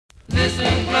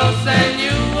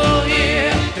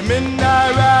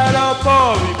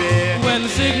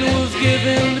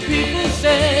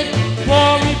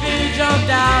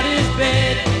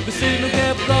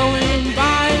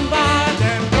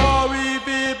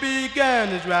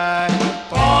man is right.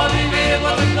 Paul Revere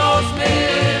was a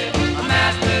goldsmith, a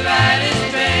master at his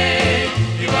trade.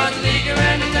 He was an eager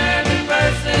and determined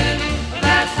person,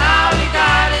 that's how he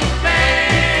got his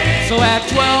fame. So at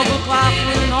 12 o'clock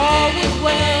when all was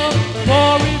well,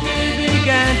 Paul Revere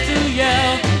began to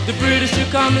yell, the British are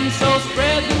coming, so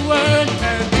spread the word.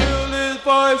 Until his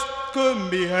voice couldn't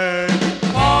be heard.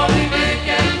 Paul Revere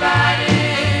kept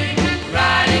riding,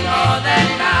 riding all that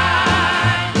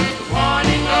night,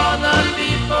 warning all the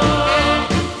people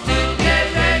to get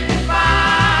ready to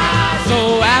fight. So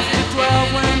after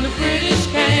 12 when the British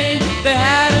came, they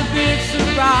had a big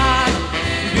surprise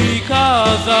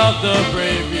because of the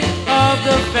bravery of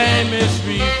the famous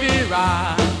Revere.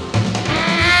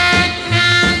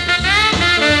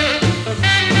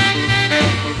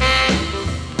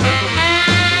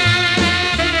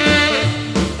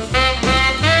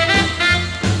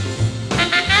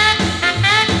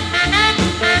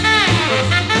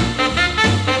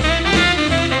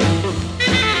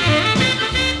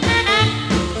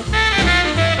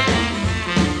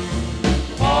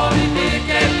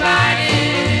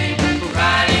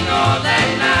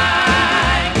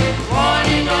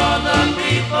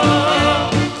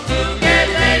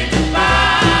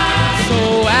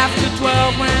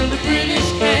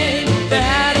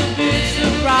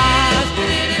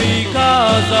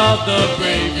 Of the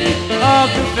bravery of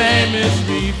the famous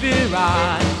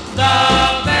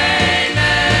Revere.